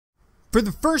For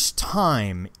the first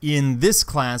time in this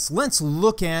class, let's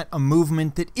look at a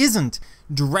movement that isn't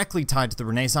directly tied to the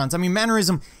Renaissance. I mean,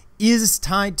 Mannerism is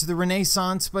tied to the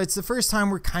Renaissance, but it's the first time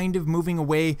we're kind of moving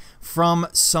away from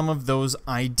some of those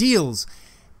ideals.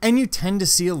 And you tend to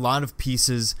see a lot of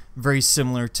pieces very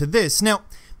similar to this. Now,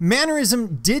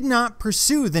 Mannerism did not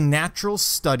pursue the natural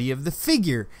study of the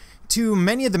figure. To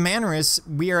many of the Mannerists,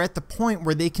 we are at the point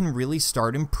where they can really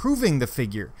start improving the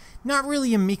figure. Not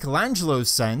really in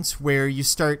Michelangelo's sense, where you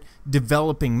start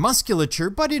developing musculature,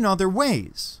 but in other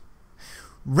ways.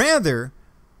 Rather,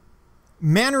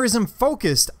 Mannerism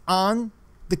focused on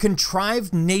the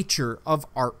contrived nature of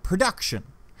art production.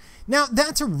 Now,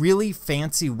 that's a really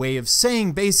fancy way of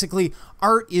saying basically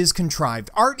art is contrived.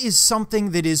 Art is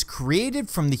something that is created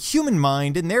from the human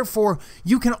mind, and therefore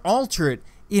you can alter it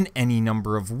in any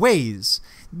number of ways.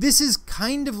 This is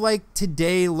kind of like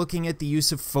today looking at the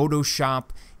use of Photoshop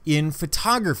in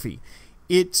photography.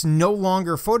 It's no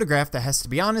longer a photograph that has to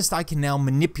be honest, I can now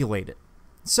manipulate it.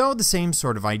 So the same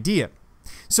sort of idea.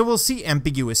 So we'll see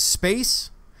ambiguous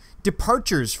space,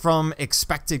 departures from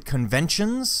expected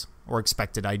conventions or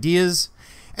expected ideas,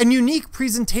 and unique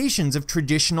presentations of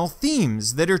traditional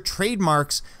themes that are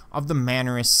trademarks of the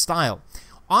Mannerist style.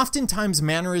 Oftentimes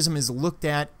Mannerism is looked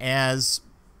at as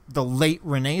the late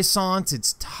Renaissance.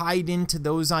 It's tied into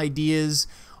those ideas,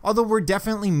 although we're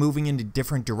definitely moving in a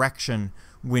different direction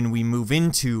when we move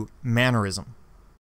into Mannerism.